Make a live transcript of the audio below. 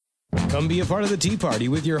Come be a part of the Tea Party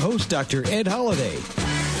with your host, Dr. Ed Holliday.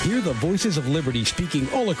 Hear the voices of liberty speaking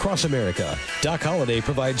all across America. Doc Holliday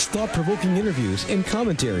provides thought-provoking interviews and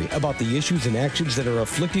commentary about the issues and actions that are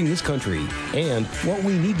afflicting this country and what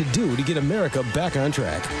we need to do to get America back on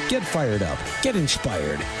track. Get fired up. Get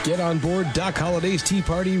inspired. Get on board Doc Holliday's Tea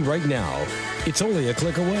Party right now. It's only a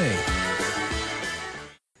click away.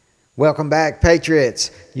 Welcome back,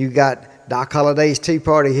 Patriots. You got Doc Holliday's Tea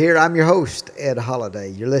Party here. I'm your host, Ed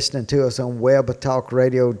Holliday. You're listening to us on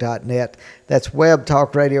webtalkradio.net. That's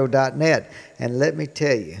webtalkradio.net. And let me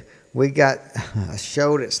tell you, we got a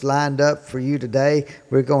show that's lined up for you today.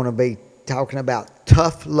 We're going to be talking about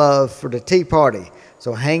tough love for the Tea Party.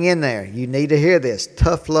 So hang in there. You need to hear this.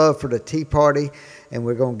 Tough love for the Tea Party. And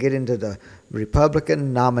we're going to get into the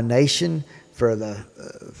Republican nomination for the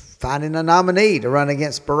finding a nominee to run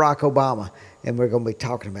against Barack Obama. And we're going to be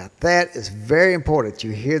talking about that. It's very important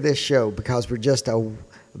you hear this show because we're just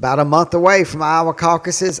about a month away from Iowa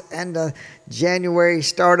caucuses and the January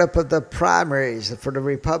startup of the primaries for the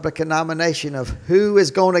Republican nomination of who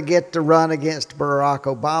is going to get to run against Barack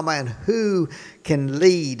Obama and who can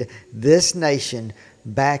lead this nation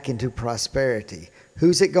back into prosperity.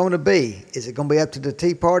 Who's it going to be? Is it going to be up to the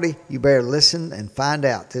Tea Party? You better listen and find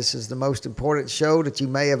out. This is the most important show that you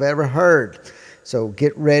may have ever heard. So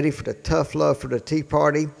get ready for the tough love for the Tea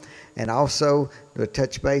Party and also to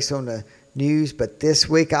touch base on the news. But this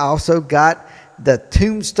week I also got the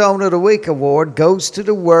Tombstone of the Week award goes to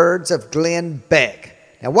the words of Glenn Beck.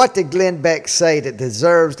 Now what did Glenn Beck say that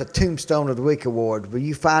deserves the Tombstone of the Week award? Well,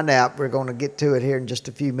 you find out. We're going to get to it here in just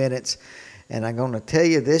a few minutes. And I'm going to tell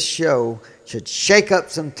you this show should shake up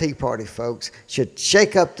some Tea Party folks, should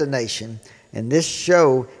shake up the nation. And this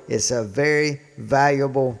show is a very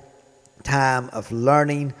valuable time of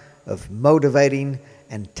learning, of motivating,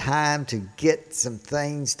 and time to get some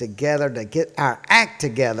things together, to get our act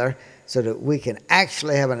together so that we can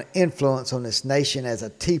actually have an influence on this nation as a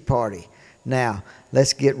Tea Party. Now,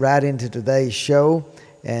 let's get right into today's show.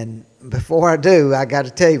 And before I do, I got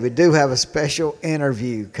to tell you, we do have a special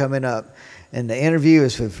interview coming up. And the interview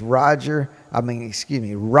is with Robert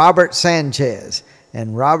Sanchez.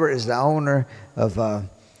 And Robert is the owner of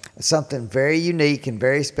something very unique and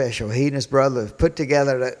very special. He and his brother have put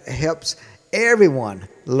together that helps everyone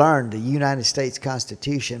learn the United States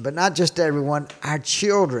Constitution, but not just everyone, our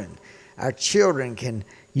children. Our children can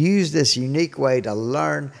use this unique way to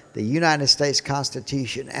learn the United States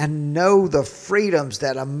Constitution and know the freedoms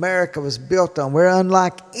that America was built on. We're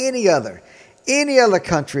unlike any other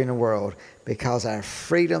country in the world because our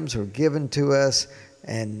freedoms were given to us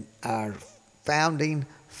and our founding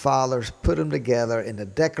fathers put them together in the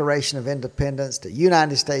Declaration of Independence, the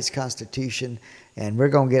United States Constitution, and we're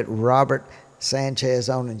going to get Robert Sanchez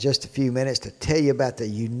on in just a few minutes to tell you about the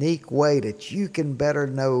unique way that you can better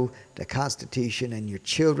know the Constitution and your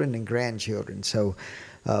children and grandchildren. So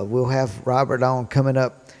we'll have Robert on coming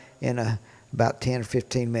up in about 10 or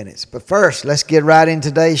 15 minutes. But first, let's get right in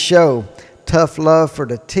today's show, Tough Love for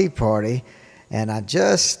the Tea Party. And I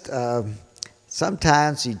just...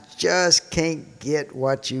 sometimes you just can't get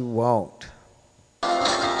what you want.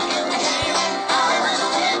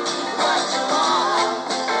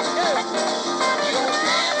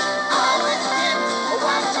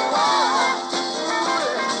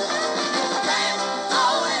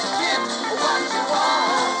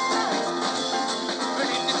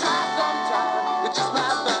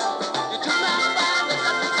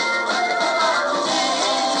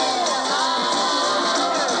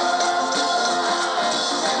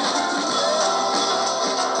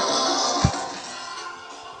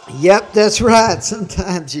 Yep, that's right.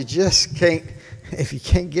 Sometimes you just can't, if you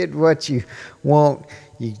can't get what you want,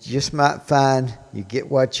 you just might find you get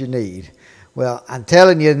what you need. Well, I'm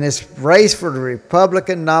telling you, in this race for the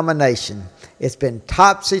Republican nomination, it's been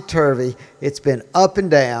topsy-turvy. It's been up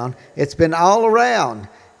and down. It's been all around.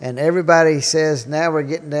 And everybody says now we're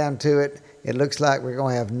getting down to it. It looks like we're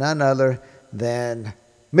going to have none other than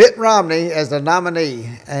Mitt Romney as the nominee.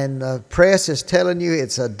 And the press is telling you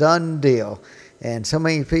it's a done deal. And so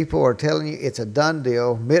many people are telling you it's a done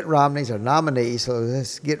deal. Mitt Romney's our nominee, so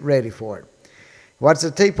let's get ready for it. What does the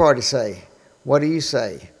Tea Party say? What do you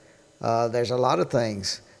say? There's a lot of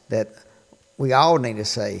things that we all need to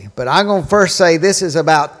say. But I'm going to first say this is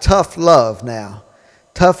about tough love now.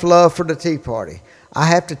 Tough love for the Tea Party. I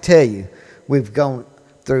have to tell you, we've gone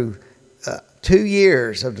through 2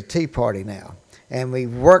 years of the Tea Party now. And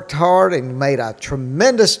we've worked hard and made a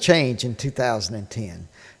tremendous change in 2010,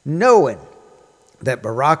 knowing that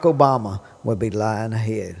Barack Obama would be lying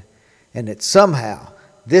ahead and that somehow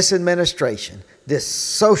this administration, this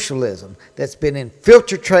socialism that's been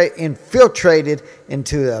infiltrated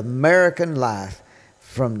into American life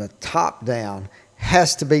from the top down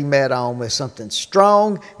has to be met on with something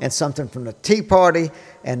strong and something from the Tea Party.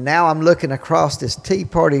 And now I'm looking across this Tea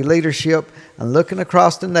Party leadership. I'm looking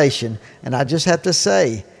across the nation, and I just have to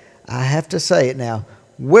say, it now,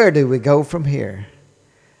 where do we go from here?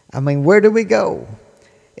 I mean, where do we go?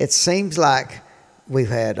 It seems like we've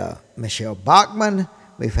had Michelle Bachmann,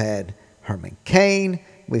 we've had Herman Cain,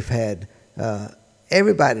 we've had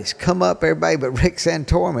everybody's come up, everybody but Rick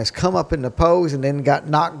Santorum has come up in the polls and then got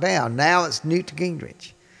knocked down. Now it's Newt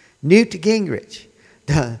Gingrich. Newt Gingrich,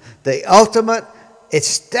 the ultimate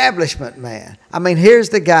establishment man. I mean, here's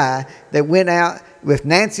the guy that went out with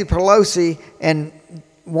Nancy Pelosi and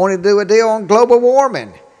wanted to do a deal on global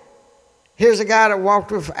warming. Here's a guy that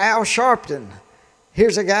walked with Al Sharpton.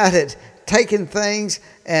 Here's a guy that's taken things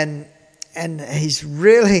and he's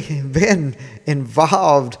really been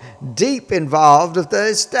involved, deep involved with the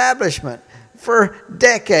establishment for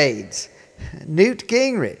decades. Newt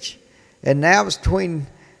Gingrich. And now it's between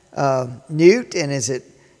Newt and is it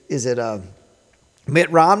Mitt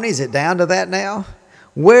Romney? Is it down to that now?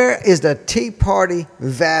 Where is the Tea Party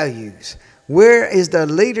values? Where is the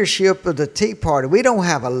leadership of the Tea Party? We don't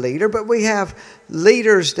have a leader, but we have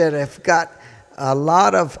leaders that have got a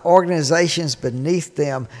lot of organizations beneath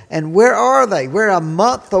them. And where are they? We're a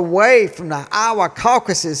month away from the Iowa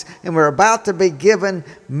caucuses, and we're about to be given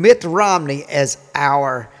Mitt Romney as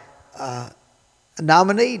our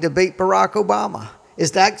nominee to beat Barack Obama.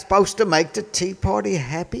 Is that supposed to make the Tea Party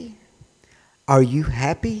happy? Are you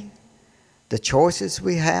happy? The choices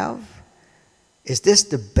we have? Is this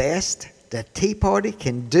the best the Tea Party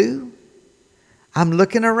can do? I'm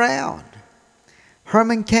looking around.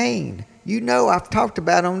 Herman Cain. You know, I've talked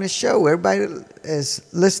about on this show. Everybody that has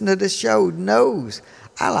listened to this show knows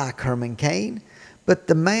I like Herman Cain. But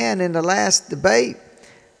the man in the last debate,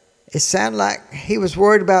 it sounded like he was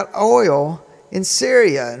worried about oil in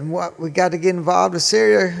Syria and what we got to get involved with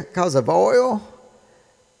Syria because of oil.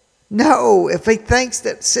 No, if he thinks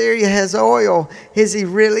that Syria has oil, is he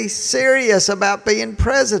really serious about being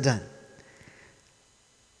president?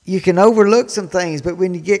 You can overlook some things, but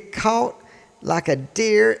when you get caught like a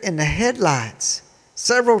deer in the headlights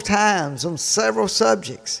several times on several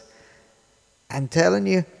subjects, I'm telling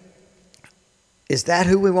you, is that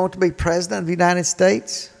who we want to be president of the United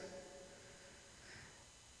States?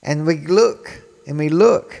 And we look,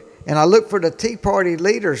 and I look for the Tea Party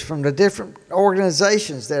leaders from the different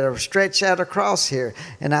organizations that are stretched out across here,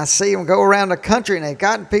 and I see them go around the country, and they've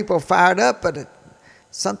gotten people fired up, but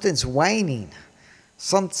something's waning.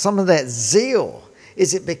 Some of that zeal.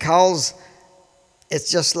 Is it because it's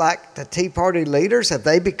just like the Tea Party leaders? Have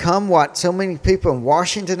they become what so many people in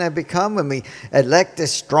Washington have become when we elect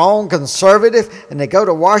this strong conservative and they go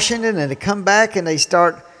to Washington and they come back and they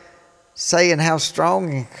start saying how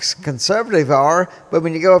strong and conservative they are, but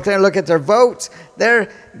when you go up there and look at their votes,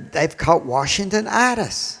 they've caught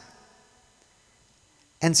Washington-itis.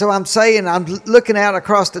 And so I'm saying, I'm looking out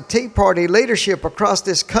across the Tea Party leadership across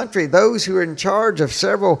this country, those who are in charge of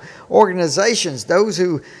several organizations, those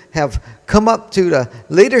who have come up to the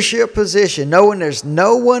leadership position, knowing there's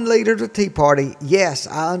no one leader of the Tea Party. Yes,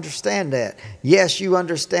 I understand that. Yes, you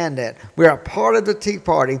understand that. We're a part of the Tea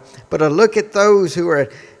Party, but I look at those who are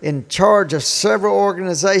in charge of several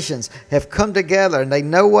organizations, have come together, and they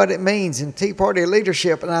know what it means in Tea Party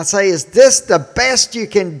leadership. And I say, is this the best you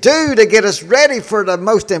can do to get us ready for the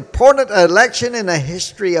most important election in the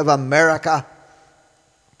history of America?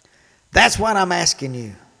 That's what I'm asking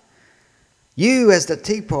you. You as the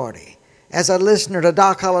Tea Party, as a listener to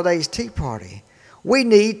Doc Holliday's Tea Party, we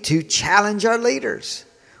need to challenge our leaders.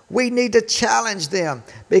 We need to challenge them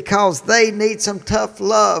because they need some tough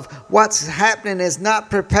love. What's happening is not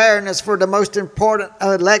preparing us for the most important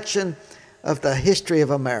election of the history of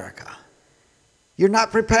America. You're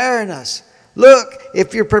not preparing us. Look,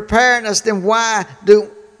 if you're preparing us, then why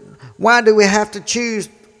do we have to choose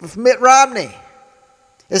Mitt Romney?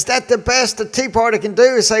 Is that the best the Tea Party can do,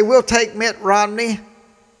 is say, we'll take Mitt Romney?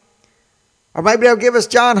 Or maybe they'll give us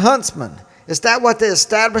John Huntsman. Is that what the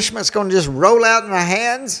establishment's going to just roll out in our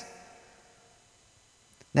hands?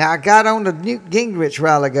 Now, I got on to Newt Gingrich a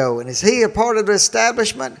while ago, and is he a part of the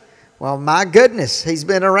establishment? Well, my goodness, he's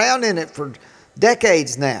been around in it for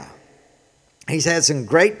decades now. He's had some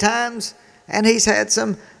great times, and he's had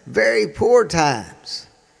some very poor times.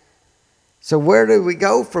 So where do we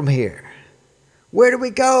go from here? Where do we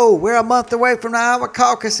go? We're a month away from the Iowa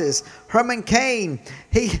caucuses. Herman Cain,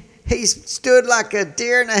 He's stood like a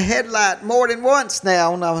deer in a headlight more than once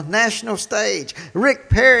now on a national stage. Rick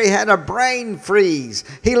Perry had a brain freeze.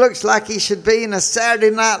 He looks like he should be in a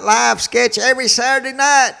Saturday Night Live sketch every Saturday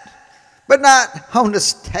night, but not on the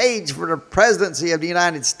stage for the presidency of the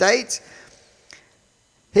United States.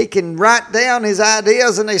 He can write down his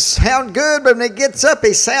ideas and they sound good, but when he gets up,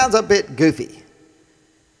 he sounds a bit goofy.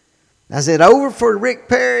 Is it over for Rick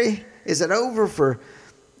Perry? Is it over for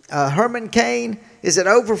Herman Cain? Is it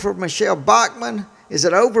over for Michelle Bachmann? Is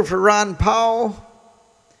it over for Ron Paul?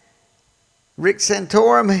 Rick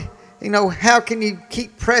Santorum? How can you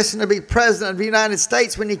keep pressing to be president of the United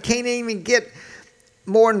States when you can't even get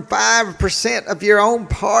more than 5% of your own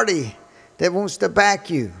party that wants to back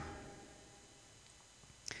you?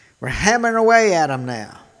 We're hammering away at them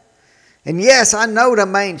now. And yes, I know the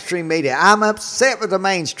mainstream media. I'm upset with the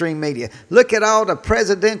mainstream media. Look at all the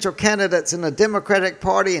presidential candidates in the Democratic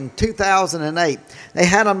Party in 2008. They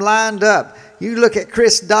had them lined up. You look at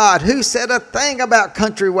Chris Dodd. Who said a thing about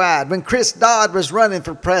Countrywide when Chris Dodd was running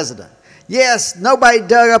for president? Yes, nobody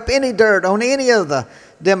dug up any dirt on any of the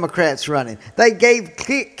Democrats running. They gave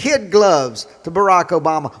kid gloves to Barack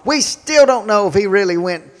Obama. We still don't know if he really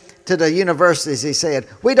went to the universities, he said.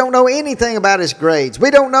 We don't know anything about his grades.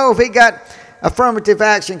 We don't know if he got affirmative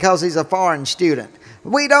action because he's a foreign student.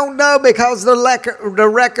 We don't know because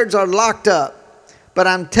the records are locked up. But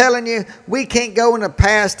I'm telling you, we can't go in the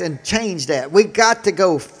past and change that. We got to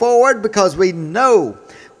go forward because we know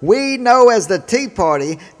as the Tea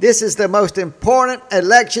Party, this is the most important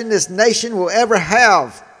election this nation will ever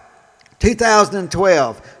have.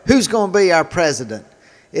 2012, who's going to be our president?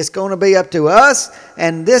 It's going to be up to us,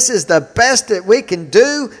 and this is the best that we can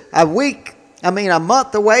do. A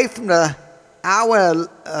month away from the Iowa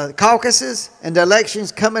caucuses and the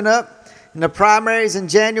elections coming up, and the primaries in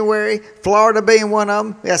January, Florida being one of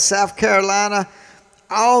them. We have South Carolina.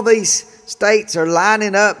 All these states are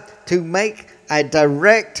lining up to make a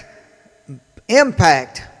direct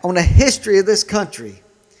impact on the history of this country.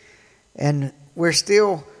 And we're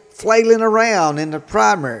still flailing around in the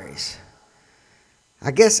primaries. I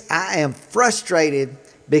guess I am frustrated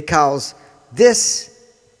because this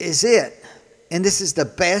is it. And this is the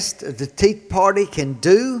best the Tea Party can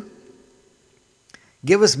do.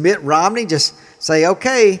 Give us Mitt Romney. Just say,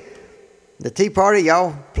 okay, the Tea Party,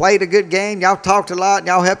 y'all played a good game. Y'all talked a lot.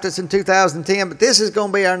 Y'all helped us in 2010. But this is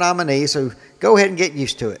going to be our nominee. So go ahead and get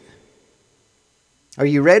used to it. Are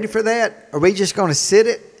you ready for that? Are we just going to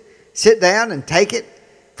sit down and take it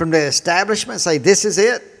from the establishment and say, this is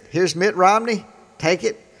it? Here's Mitt Romney. Take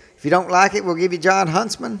it. If you don't like it, we'll give you John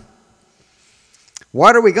Huntsman.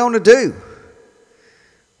 What are we going to do?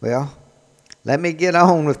 Well, let me get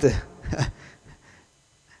on with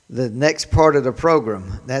the next part of the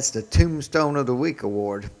program. That's the Tombstone of the Week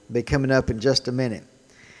Award. Be coming up in just a minute.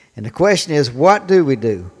 And the question is, what do we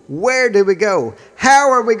do? Where do we go?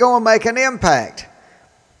 How are we going to make an impact?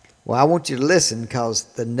 Well, I want you to listen because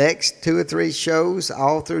the next 2 or 3 shows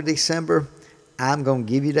all through December, I'm going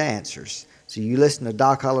to give you the answers. So you listen to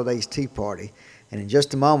Doc Holliday's Tea Party. And in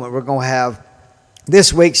just a moment, we're going to have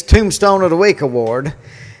this week's Tombstone of the Week Award.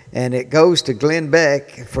 And it goes to Glenn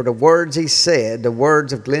Beck for the words he said, the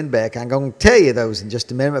words of Glenn Beck. I'm going to tell you those in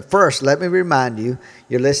just a minute. But first, let me remind you,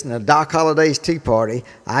 you're listening to Doc Holliday's Tea Party.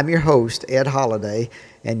 I'm your host, Ed Holliday.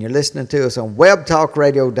 And you're listening to us on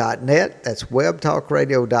webtalkradio.net. That's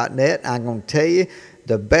webtalkradio.net. I'm going to tell you,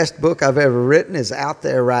 the best book I've ever written is out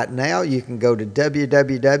there right now. You can go to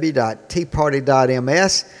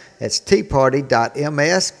www.teaparty.ms. That's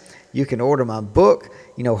teaparty.ms. You can order my book.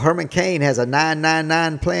 Herman Cain has a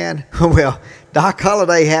 999 plan. Well, Doc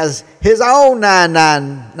Holliday has his own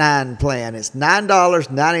 999 plan. It's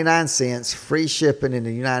 $9.99, free shipping in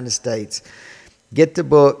the United States. Get the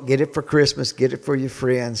book. Get it for Christmas. Get it for your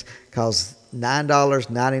friends because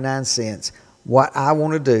 $9.99. What I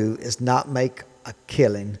want to do is not make a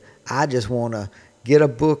killing. I just want to get a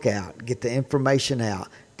book out, get the information out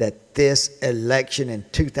that this election in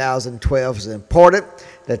 2012 is important.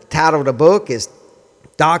 The title of the book is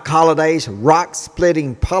Doc Holliday's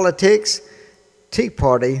Rock-Splitting Politics, Tea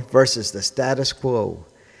Party versus the Status Quo.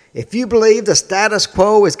 If you believe the status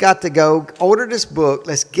quo has got to go, order this book.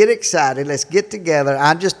 Let's get excited. Let's get together.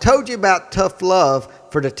 I just told you about tough love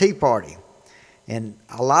for the Tea Party. And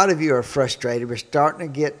a lot of you are frustrated. We're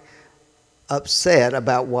starting to get upset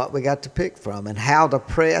about what we got to pick from and how the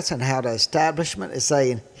press and how the establishment is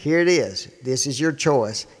saying, here it is. This is your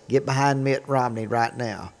choice. Get behind Mitt Romney right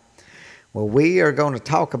now. Well, we are going to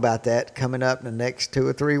talk about that coming up in the next 2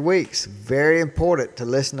 or 3 weeks. Very important to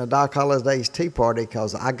listen to Doc Holliday's Tea Party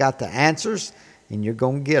because I got the answers and you're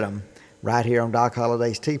going to get them right here on Doc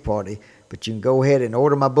Holliday's Tea Party But you can go ahead and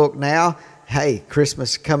order my book now. Hey,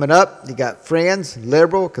 Christmas coming up. You got friends,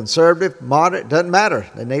 liberal, conservative, moderate, doesn't matter.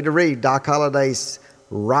 They need to read Doc Holliday's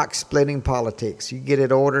Rock-Splitting Politics. You get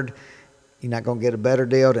it ordered, you're not going to get a better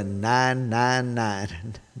deal than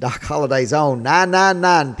 $9.99. Doc Holliday's own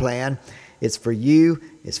 $9.99 plan. It's for you.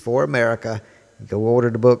 It's for America. Go order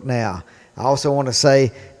the book now. I also want to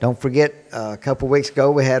say, don't forget, a couple weeks ago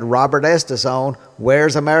we had Robert Estes on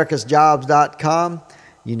where'samericasjobs.com.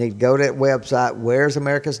 You need to go to that website,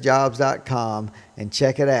 where'samericasjobs.com, and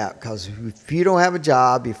check it out. Because if you don't have a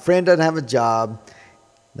job, your friend doesn't have a job,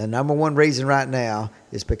 the number one reason right now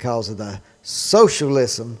is because of the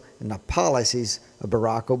socialism and the policies of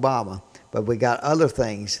Barack Obama. But we got other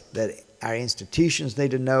things that our institutions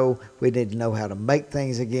need to know. We need to know how to make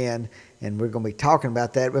things again. And we're going to be talking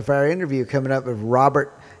about that with our interview coming up with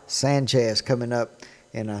Robert Sanchez coming up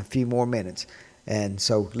in a few more minutes. And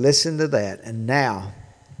so listen to that. And now,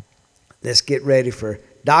 let's get ready for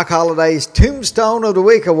Doc Holliday's Tombstone of the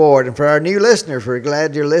Week Award. And for our new listeners, we're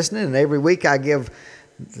glad you're listening. And every week I give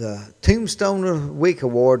the Tombstone of the Week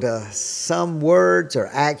Award to some words or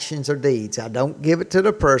actions or deeds. I don't give it to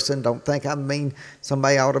the person. Don't think I mean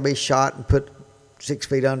somebody ought to be shot and put 6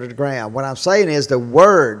 feet under the ground. What I'm saying is the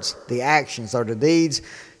words, the actions, or the deeds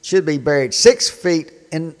should be buried 6 feet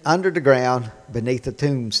under the ground beneath the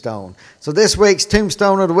tombstone. So this week's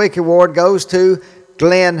Tombstone of the Week Award goes to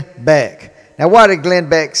Glenn Beck. Now, what did Glenn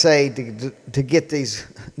Beck say to get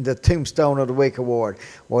the Tombstone of the Week Award?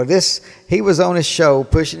 Well, he was on his show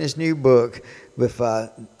pushing his new book with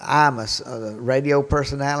Imus, the radio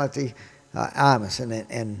personality Imus,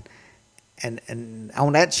 and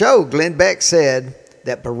on that show, Glenn Beck said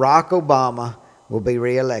that Barack Obama will be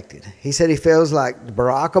reelected. He said he feels like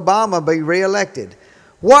Barack Obama will be reelected.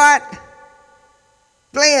 What?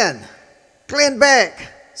 Glenn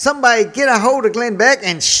Beck. Somebody get a hold of Glenn Beck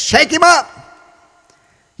and shake him up.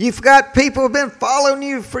 You've got people who have been following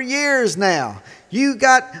you for years now. You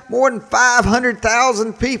got more than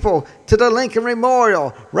 500,000 people to the Lincoln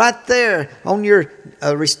Memorial right there on your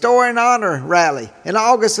Restoring Honor rally in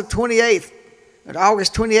August 28th,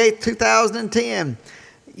 2010.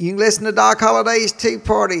 You can listen to Doc Holliday's Tea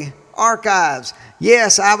Party archives.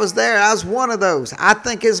 Yes, I was there. I was one of those. I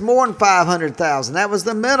think it's more than 500,000. That was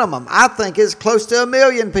the minimum. I think it's close to 1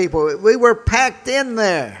 million people. We were packed in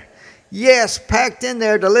there. Yes, packed in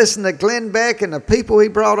there to listen to Glenn Beck and the people he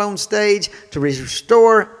brought on stage to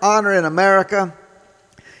restore honor in America.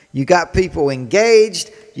 You got people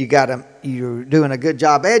engaged. You're doing a good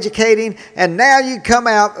job educating. And now you come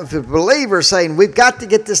out with a believer saying, we've got to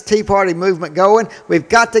get this Tea Party movement going. We've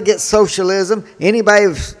got to get socialism. Anybody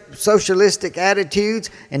with socialistic attitudes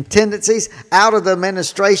and tendencies out of the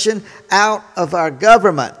administration, out of our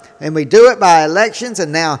government. And we do it by elections.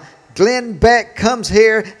 And now Glenn Beck comes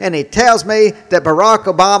here and he tells me that Barack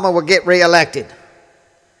Obama will get reelected.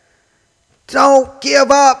 Don't give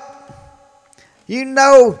up. You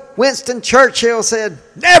know, Winston Churchill said,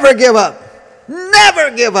 never give up.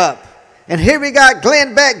 Never give up. And here we got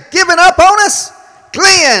Glenn Beck giving up on us.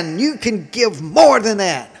 Glenn, you can give more than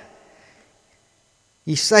that.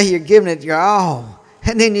 You say you're giving it your all.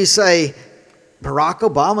 And then you say, Barack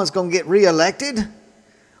Obama's going to get reelected?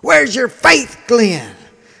 Where's your faith, Glenn?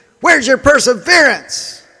 Where's your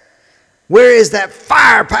perseverance? Where is that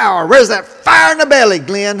firepower? Where's that fire in the belly,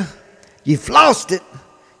 Glenn? You've lost it.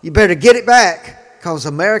 You better get it back because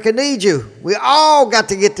America needs you. We all got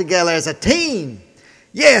to get together as a team.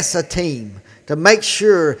 Yes, a team to make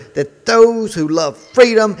sure that those who love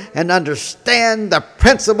freedom and understand the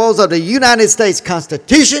principles of the United States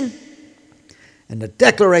Constitution and the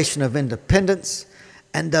Declaration of Independence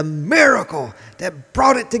and the miracle that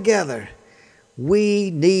brought it together.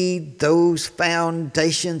 We need those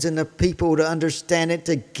foundations and the people to understand it,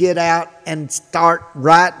 to get out and start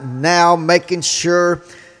right now making sure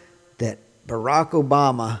that Barack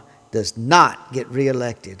Obama does not get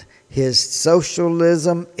reelected. His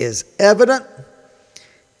socialism is evident.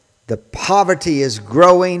 The poverty is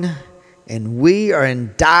growing. And we are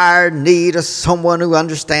in dire need of someone who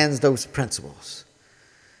understands those principles.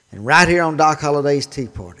 And right here on Doc Holliday's Tea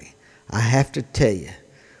Party, I have to tell you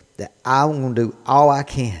that I'm going to do all I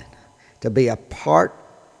can to be a part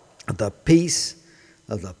of the piece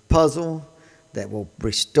of the puzzle that will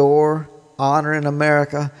restore honor in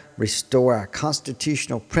America, restore our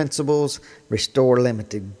constitutional principles, restore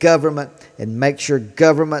limited government, and make sure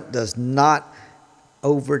government does not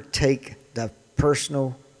overtake the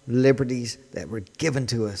personal liberties that were given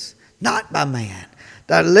to us, not by man.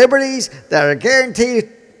 The liberties that are guaranteed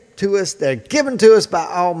to us. They're given to us by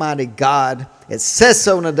Almighty God. It says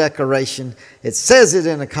so in the Declaration. It says it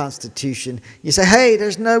in the Constitution. You say, hey,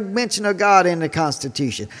 there's no mention of God in the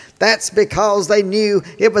Constitution. That's because they knew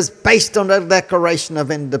it was based on the Declaration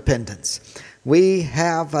of Independence. We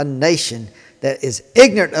have a nation that is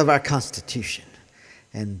ignorant of our Constitution.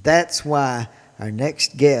 And that's why our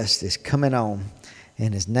next guest is coming on.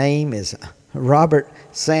 And his name is Robert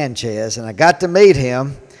Sanchez. And I got to meet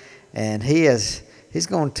him. And he's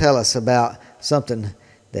going to tell us about something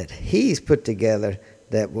that he's put together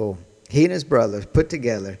he and his brothers put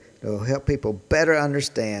together that will help people better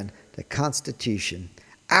understand the Constitution,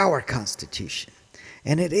 our Constitution.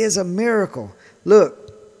 And it is a miracle.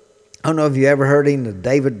 Look, I don't know if you ever heard of the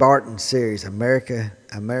David Barton series,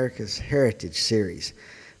 America's Heritage series.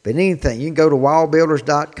 But anything, you can go to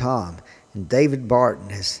wallbuilders.com, and David Barton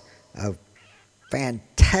is a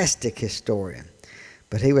fantastic historian.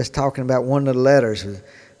 But he was talking about one of the letters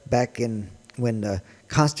back in when the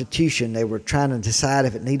Constitution, they were trying to decide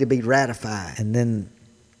if it needed to be ratified. And then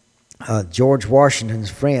George Washington's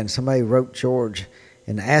friend, somebody wrote George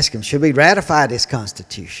and asked him, should we ratify this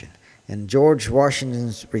Constitution? And George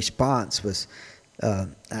Washington's response was,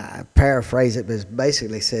 I paraphrase it, but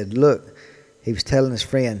basically said, look, he was telling his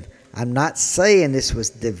friend, I'm not saying this was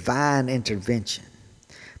divine intervention,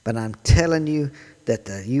 but I'm telling you that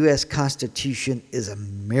the U.S. Constitution is a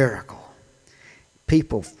miracle.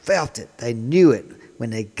 People felt it. They knew it. When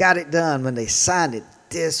they got it done, when they signed it,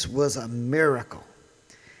 this was a miracle.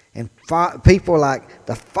 And people like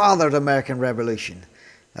the father of the American Revolution,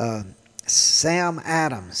 Samuel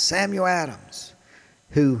Adams,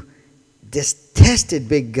 who detested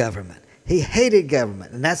big government. He hated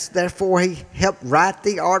government, and therefore he helped write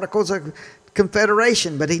the Articles of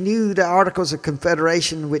Confederation. But he knew the Articles of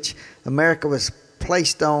Confederation, which America was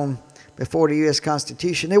placed on before the U.S.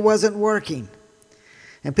 Constitution, it wasn't working.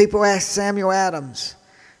 And people asked Samuel Adams,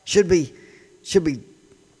 should we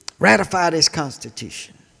ratify this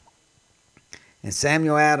Constitution? And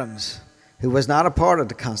Samuel Adams, who was not a part of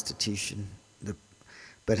the Constitution,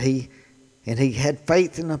 but he had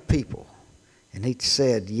faith in the people, and he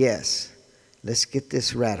said, yes, let's get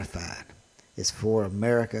this ratified. It's for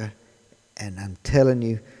America. And I'm telling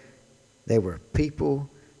you, there were people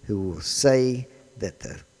who will say that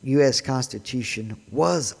the U.S. Constitution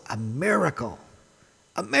was a miracle.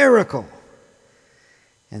 A miracle.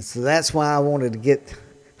 And so that's why I wanted to get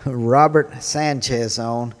Robert Sanchez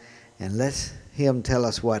on and let him tell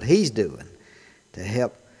us what he's doing to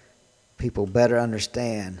help people better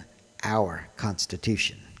understand our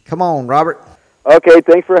Constitution. Come on, Robert. Okay,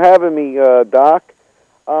 thanks for having me, Doc.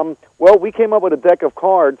 Well, we came up with a deck of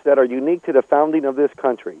cards that are unique to the founding of this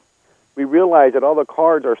country. We realized that all the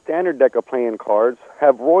cards, our standard deck of playing cards,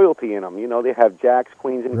 have royalty in them. You know, they have jacks,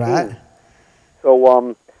 queens, and kings.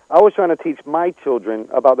 So I was trying to teach my children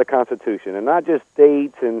about the Constitution, and not just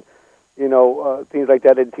dates and, things like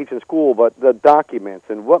that they teach in school, but the documents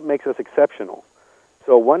and what makes us exceptional.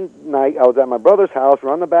 So one night I was at my brother's house,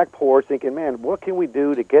 we're on the back porch thinking, man, what can we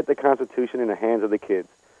do to get the Constitution in the hands of the kids?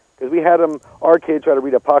 Because we had our kids try to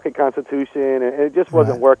read a pocket Constitution, and it just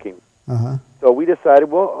wasn't working. Uh-huh. So we decided,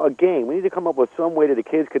 well, a game. We need to come up with some way that the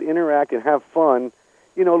kids could interact and have fun,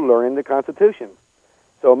 learning the Constitution.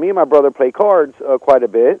 So me and my brother play cards quite a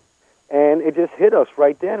bit, and it just hit us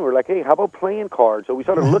right then. We're like, hey, how about playing cards? So we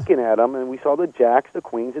started looking at them, and we saw the jacks, the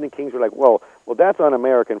queens, and the kings. We're like, well, that's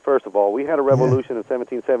un-American, first of all. We had a revolution in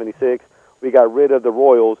 1776. We got rid of the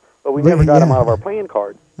royals, but we never got them out of our playing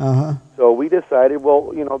cards. Uh-huh. So we decided,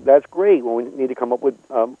 well, that's great. Well, we need to come up with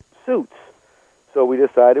suits. So we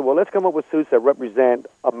decided, well, let's come up with suits that represent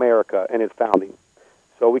America and its founding.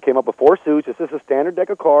 So we came up with 4 suits. This is a standard deck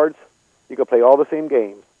of cards. You can play all the same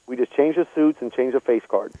games. We just change the suits and change the face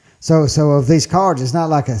cards. So of these cards, it's not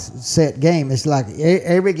like a set game. It's like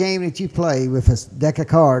every game that you play with a deck of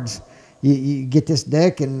cards, you get this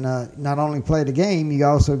deck and not only play the game, you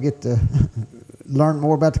also get to learn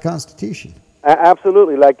more about the Constitution.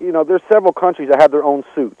 Absolutely. Like, there's several countries that have their own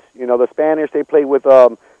suits. The Spanish, they play with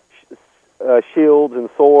shields and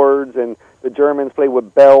swords, and the Germans play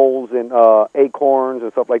with bells and acorns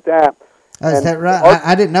and stuff like that. Is that right?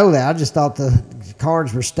 I didn't know that. I just thought the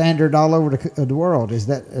cards were standard all over the world. Is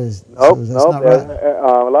that not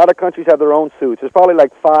right? A lot of countries have their own suits. There's probably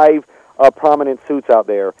like 5 prominent suits out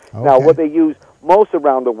there. Okay. Now, what they use most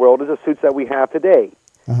around the world is the suits that we have today.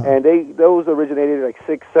 Uh-huh. And those originated like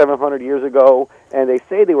 600-700 years ago, and they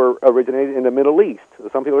say they were originated in the Middle East.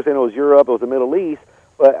 Some people are saying it was Europe, it was the Middle East,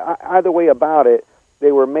 but either way about it,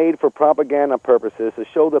 they were made for propaganda purposes to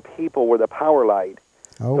show the people where the power lied.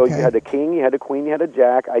 Okay. So you had the king, you had the queen, you had the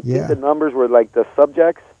jack. I think the numbers were like the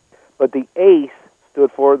subjects, but the ace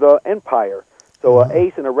stood for the Empire. So an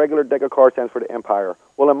ace in a regular deck of cards stands for the Empire.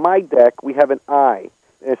 Well, in my deck, we have an I,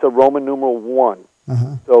 and it's a Roman numeral 1.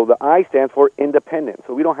 So the I stands for independence.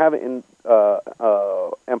 So we don't have an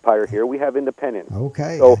empire here. We have independence.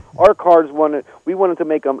 Okay. So our cards we wanted to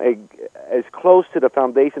make them as close to the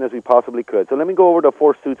foundation as we possibly could. So let me go over the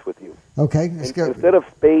 4 suits with you. Okay, let's go. Instead of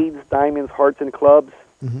spades, diamonds, hearts, and clubs,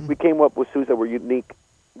 we came up with suits that were unique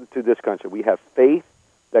to this country. We have faith,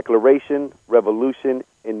 declaration, revolution,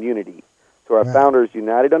 and unity. So our founders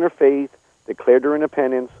united under faith, declared their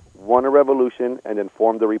independence, won a revolution, and then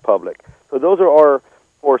formed the republic. So those are our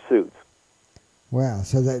 4 suits. Wow!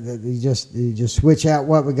 So you just switch out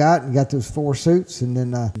what we got and got those 4 suits, and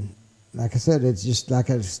then, like I said, it's just like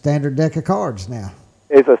a standard deck of cards now.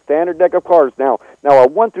 It's a standard deck of cards now. Our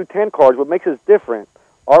 1 through 10 cards. What makes us different?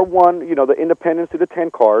 Our 1, the independence to the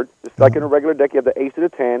 10 card, just like in a regular deck, you have the ace to the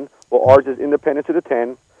 10. Well, ours is independence to the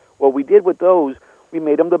 10. What we did with those, we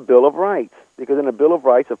made them the Bill of Rights, because in the Bill of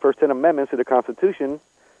Rights, the first 10 amendments to the Constitution,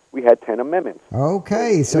 we had 10 amendments.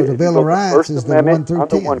 Okay, so the Bill of Rights is the 1 through 10. On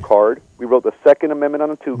the 1 card. We wrote the Second Amendment on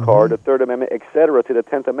the 2 card, the Third Amendment, etc., to the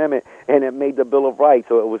 10th Amendment, and it made the Bill of Rights.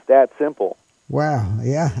 So it was that simple. Wow!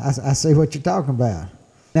 Yeah, I see what you're talking about.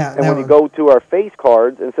 Now, when you go to our face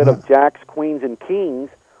cards, instead of jacks, queens, and kings,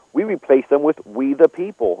 we replace them with We the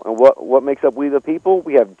People. And what makes up We the People?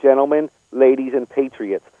 We have gentlemen, ladies, and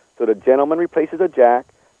patriots. So the gentleman replaces the jack,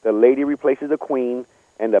 the lady replaces the queen,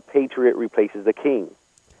 and the patriot replaces the king.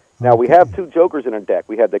 Now, we have 2 jokers in our deck.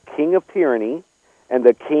 We have the King of Tyranny and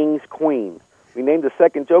the King's Queen. We named the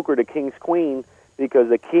second joker the King's Queen because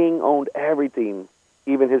the king owned everything,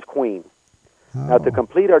 even his queen. Now, to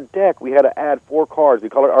complete our deck, we had to add 4 cards. We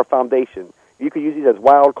call it our foundation. You could use these as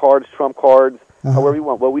wild cards, trump cards, however you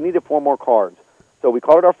want. Well, we needed 4 more cards. So we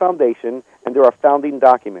call it our foundation, and they're our founding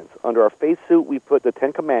documents. Under our faith suit, we put the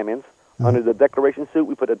 10 Commandments. Under the Declaration suit,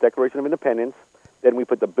 we put the Declaration of Independence. Then we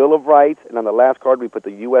put the Bill of Rights, and on the last card, we put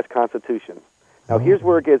the U.S. Constitution. Now, here's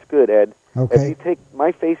where it gets good, Ed. Okay. If you take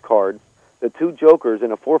my face cards, the 2 jokers,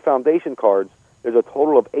 and the 4 foundation cards, there's a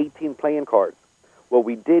total of 18 playing cards. What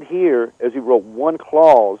we did here is we wrote 1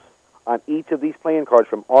 clause on each of these playing cards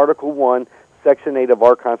from Article 1, Section 8 of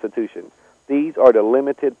our Constitution. These are the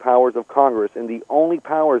limited powers of Congress and the only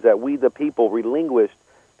powers that we, the people, relinquished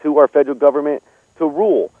to our federal government to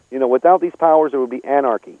rule. Without these powers, there would be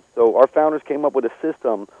anarchy. So our founders came up with a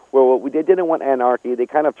system where they didn't want anarchy. They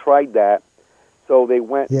kind of tried that. So they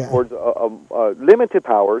went towards limited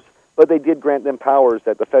powers, but they did grant them powers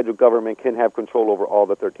that the federal government can have control over all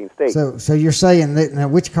the 13 states. So you're saying that now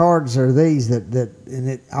which cards are these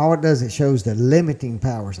and all it does, it shows the limiting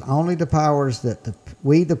powers, only the powers that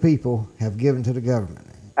we the people have given to the government.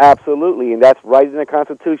 Absolutely, and that's right in the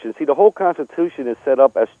Constitution. See, the whole Constitution is set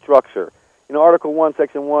up as structure. Article 1,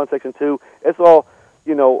 Section 2, it's all,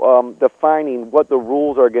 defining what the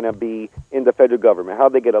rules are going to be in the federal government, how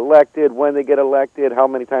they get elected, when they get elected, how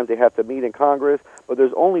many times they have to meet in Congress. But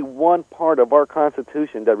there's only one part of our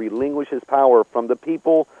Constitution that relinquishes power from the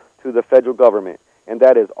people to the federal government, and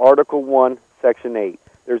that is Article 1, Section 8.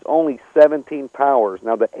 There's only 17 powers.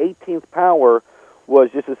 Now, the 18th power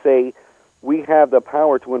was just to say, we have the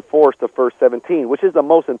power to enforce the first 17, which is the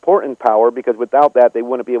most important power because without that, they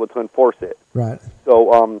wouldn't be able to enforce it. Right.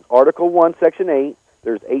 So Article 1, Section 8,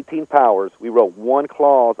 there's 18 powers. We wrote 1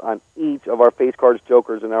 clause on each of our face cards,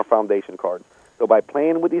 jokers, and our foundation cards. So by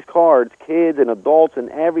playing with these cards, kids and adults and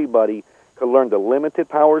everybody could learn the limited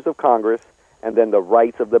powers of Congress and then the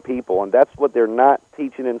rights of the people. And that's what they're not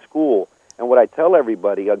teaching in school. And what I tell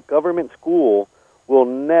everybody, a government school will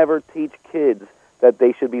never teach kids that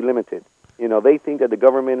they should be limited. They think that the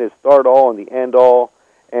government is start all and the end all,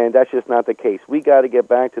 and that's just not the case. We got to get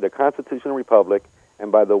back to the constitutional republic,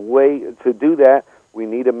 and by the way to do that, we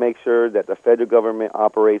need to make sure that the federal government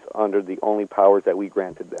operates under the only powers that we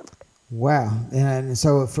granted them. Wow. And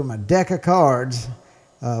so from a deck of cards,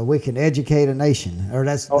 we can educate a nation, or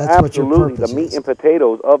that's what your purpose is. Absolutely. The meat and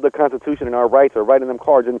potatoes of the Constitution and our rights are right in them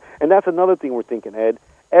cards. And that's another thing we're thinking, Ed.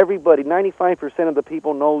 Everybody, 95% of the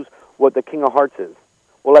people knows what the King of Hearts is.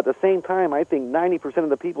 Well, at the same time, I think 90% of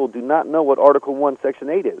the people do not know what Article 1, Section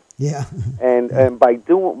 8 is. Yeah. And by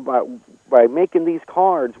making these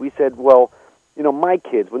cards, we said, well, my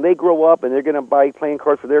kids, when they grow up and they're going to buy playing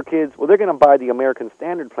cards for their kids, well, they're going to buy the American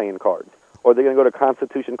Standard playing cards, or they're going to go to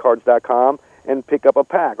constitutioncards.com and pick up a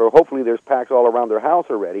pack, or hopefully there's packs all around their house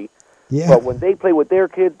already. Yeah. But when they play with their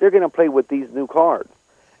kids, they're going to play with these new cards,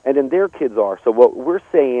 and then their kids are. So what we're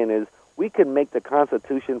saying is we can make the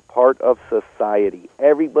Constitution part of society.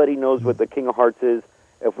 Everybody knows what the King of Hearts is.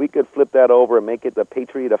 If we could flip that over and make it the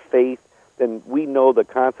Patriot of Faith, then we know the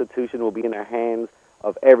Constitution will be in the hands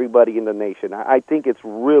of everybody in the nation. I think it's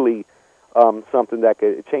really something that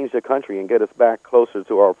could change the country and get us back closer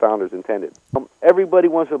to our founders intended. Everybody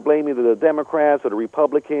wants to blame either the Democrats or the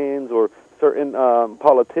Republicans or certain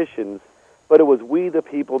politicians, but it was we the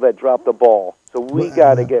people that dropped the ball. So we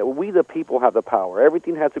we the people have the power.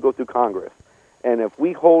 Everything has to go through Congress. And if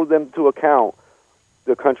we hold them to account,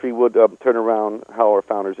 the country would turn around how our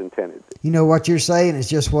founders intended. You know, what you're saying is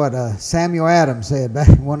just what Samuel Adams said, back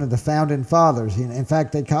one of the founding fathers. In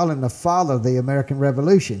fact, they call him the father of the American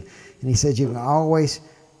Revolution. And he said you can always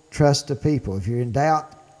trust the people. If you're in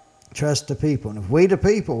doubt, trust the people. And if we the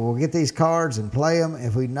people will get these cards and play them,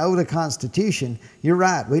 if we know the Constitution, you're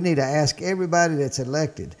right. We need to ask everybody that's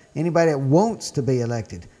elected, anybody that wants to be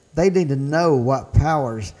elected, they need to know what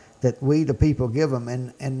powers that we the people give them,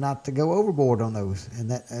 and not to go overboard on those.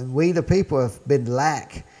 And we the people have been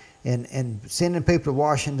lax in sending people to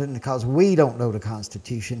Washington because we don't know the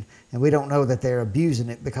Constitution, and we don't know that they're abusing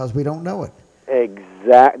it because we don't know it.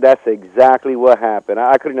 That's exactly what happened.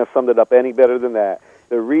 I couldn't have summed it up any better than that.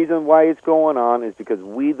 The reason why it's going on is because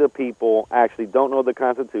we the people actually don't know the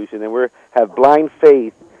Constitution, and we have blind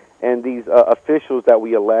faith in these officials that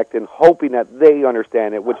we elect, and hoping that they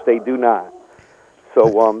understand it, which they do not.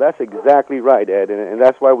 So that's exactly right, Ed, and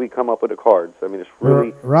that's why we come up with the cards. I mean, it's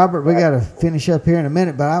really... Robert, we got to finish up here in a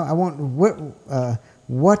minute, but I want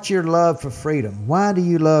what's your love for freedom? Why do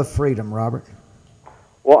you love freedom, Robert?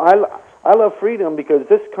 Well, I love freedom because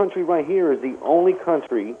this country right here is the only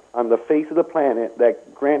country on the face of the planet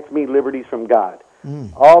that grants me liberties from God.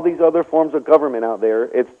 All these other forms of government out there,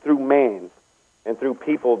 it's through man and through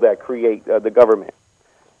people that create the government.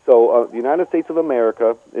 So the United States of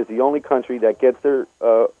America is the only country that gets their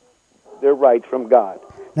rights from God.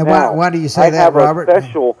 Now, why do you say that, Robert? I have a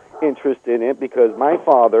special interest in it because my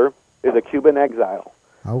father is a Cuban exile.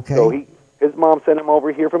 Okay. So his mom sent him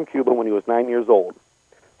over here from Cuba when he was 9 years old.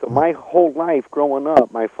 So my whole life growing up,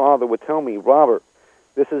 my father would tell me, Robert,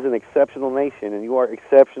 this is an exceptional nation, and you are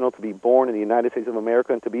exceptional to be born in the United States of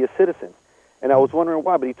America and to be a citizen. And I was wondering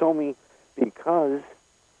why, but he told me, because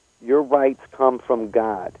your rights come from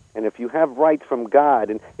God. And if you have rights from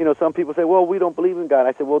God, and, you know, some people say, well, we don't believe in God.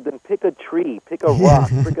 I said, well, then pick a tree, pick a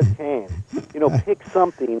rock, pick a can. You know, pick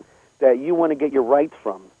something that you want to get your rights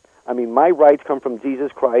from. I mean, my rights come from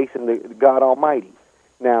Jesus Christ and the God Almighty.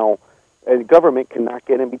 Now, and government cannot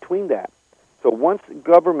get in between that. So once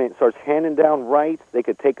government starts handing down rights, they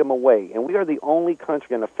could take them away. And we are the only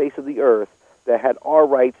country on the face of the earth that had our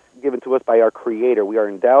rights given to us by our Creator. We are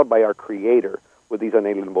endowed by our Creator with these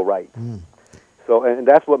unalienable rights. So, and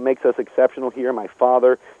that's what makes us exceptional here. My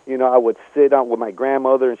father, you know, I would sit down with my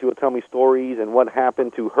grandmother, and she would tell me stories and what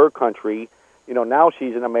happened to her country. You know, now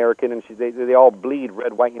she's an American, and they all bleed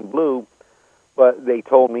red, white, and blue. But they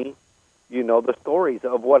told me, you know, the stories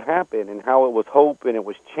of what happened and how it was hope and it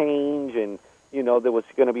was change, and, you know, there was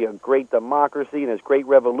going to be a great democracy and this great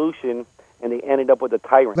revolution, and they ended up with a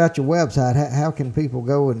tyrant. About your website, how can people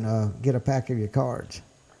go and get a pack of your cards?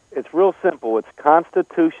 It's real simple. It's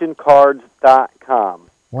constitutioncards.com.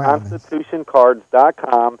 Wow.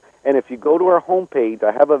 Constitutioncards.com. And if you go to our homepage,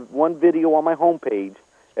 I have one video on my homepage.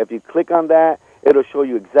 If you click on that, it'll show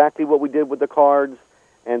you exactly what we did with the cards.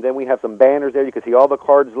 And then we have some banners there. You can see all the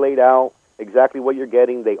cards laid out, exactly what you're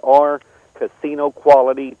getting. They are casino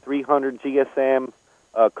quality, 300 GSM,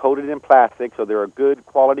 coated in plastic, so they're a good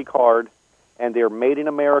quality card. And they're made in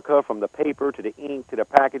America, from the paper to the ink to the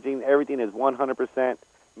packaging. Everything is 100%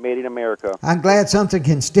 made in America. I'm glad something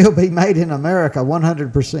can still be made in America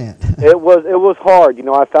 100%. It was hard. You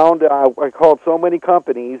know, I found I called so many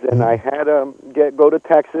companies, and I had to go to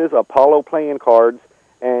Texas, Apollo Playing Cards,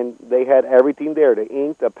 and they had everything there, the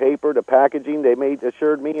ink, the paper, the packaging. They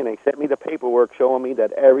assured me, and they sent me the paperwork showing me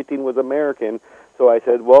that everything was American. So I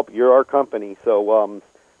said, well, you're our company. So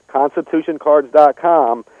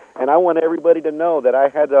constitutioncards.com, and I want everybody to know that I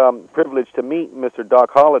had privilege to meet Mr.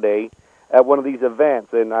 Doc Holliday at one of these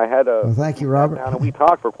events, and I had a... Well, thank you, Robert. Down, and we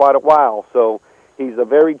talked for quite a while. So he's a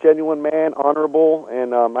very genuine man, honorable,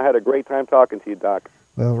 and I had a great time talking to you, Doc.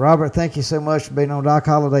 Well, Robert, thank you so much for being on Doc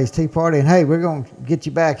Holliday's Tea Party. And, hey, we're going to get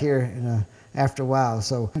you back here after a while.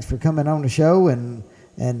 So thanks for coming on the show, and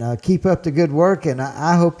keep up the good work. And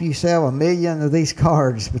I hope you sell 1 million of these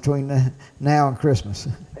cards between now and Christmas.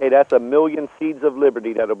 Hey, that's 1 million seeds of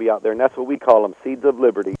liberty that'll be out there, and that's what we call them, seeds of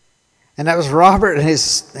liberty. And that was Robert, and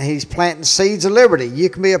he's planting seeds of liberty. You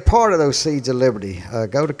can be a part of those seeds of liberty.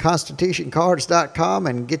 Go to constitutioncards.com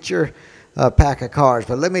and get your pack of cards.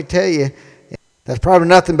 But let me tell you, there's probably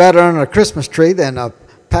nothing better under a Christmas tree than a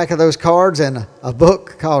pack of those cards and a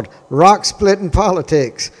book called Rock Splitting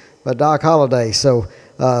Politics by Doc Holliday. So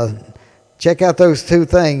check out those two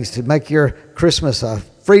things to make your Christmas,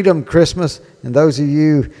 Freedom Christmas. And those of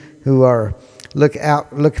you who are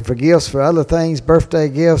looking for gifts for other things, birthday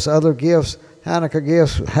gifts, other gifts, Hanukkah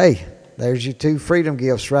gifts, hey, there's your 2 freedom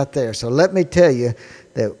gifts right there. So let me tell you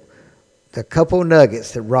that the couple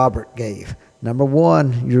nuggets that Robert gave. Number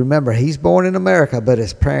 1, you remember he's born in America, but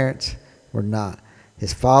his parents were not.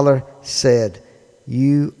 His father said,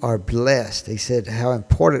 you are blessed. He said how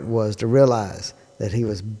important it was to realize that he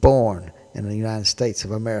was born in the United States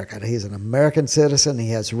of America. He's an American citizen.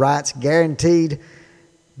 He has rights guaranteed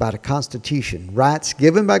by the Constitution. Rights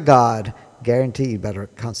given by God, guaranteed by the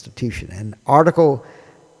Constitution. And Article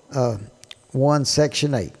 1,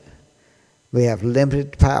 Section 8, we have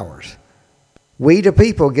limited powers. We, the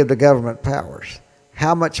people, give the government powers.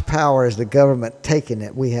 How much power is the government taking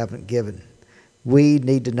that we haven't given? We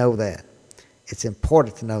need to know that. It's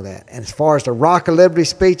important to know that. And as far as the Rock of Liberty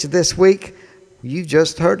speech of this week, you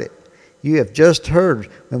just heard it. You have just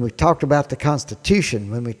heard when we talked about the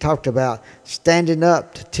Constitution, when we talked about standing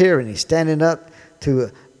up to tyranny, standing up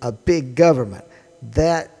to a big government.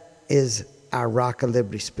 That is our Rock of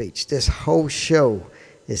Liberty speech. This whole show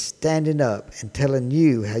is standing up and telling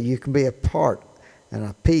you how you can be a part and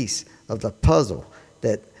a piece of the puzzle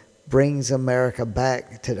that brings America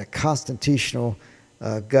back to the constitutional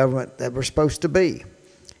government that we're supposed to be.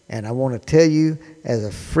 And I want to tell you, as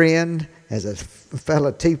a friend, as a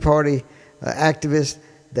fellow Tea Party activist,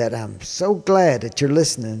 that I'm so glad that you're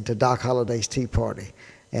listening to Doc Holliday's Tea Party.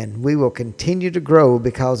 And we will continue to grow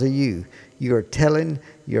because of you. You are telling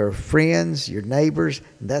your friends, your neighbors,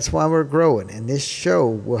 and that's why we're growing. And this show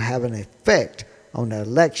will have an effect on the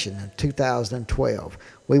election in 2012.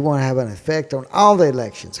 We want to have an effect on all the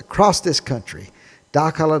elections across this country.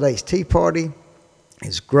 Doc Holliday's Tea Party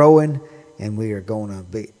is growing, and we are going to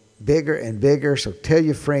be bigger and bigger. So tell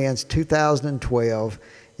your friends, 2012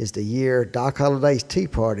 is the year Doc Holliday's Tea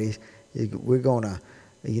Party. We're going to,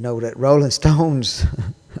 that Rolling Stones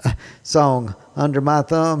song, Under My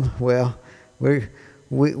Thumb. Well,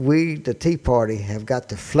 we, the Tea Party, have got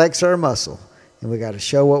to flex our muscle, and we got to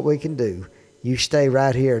show what we can do. You stay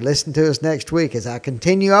right here. Listen to us next week as I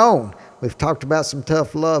continue on. We've talked about some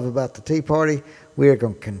tough love about the Tea Party. We are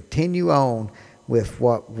going to continue on with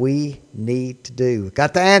what we need to do.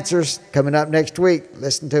 Got the answers coming up next week.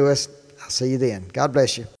 Listen to us. I'll see you then. God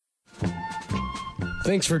bless you.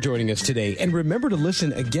 Thanks for joining us today, and remember to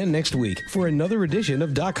listen again next week for another edition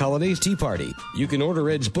of Doc Holliday's Tea Party. You can order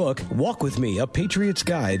Ed's book, Walk With Me, A Patriot's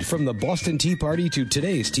Guide from the Boston Tea Party to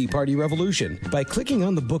today's Tea Party Revolution by clicking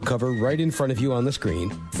on the book cover right in front of you on the screen.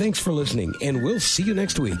 Thanks for listening, and we'll see you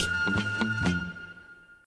next week.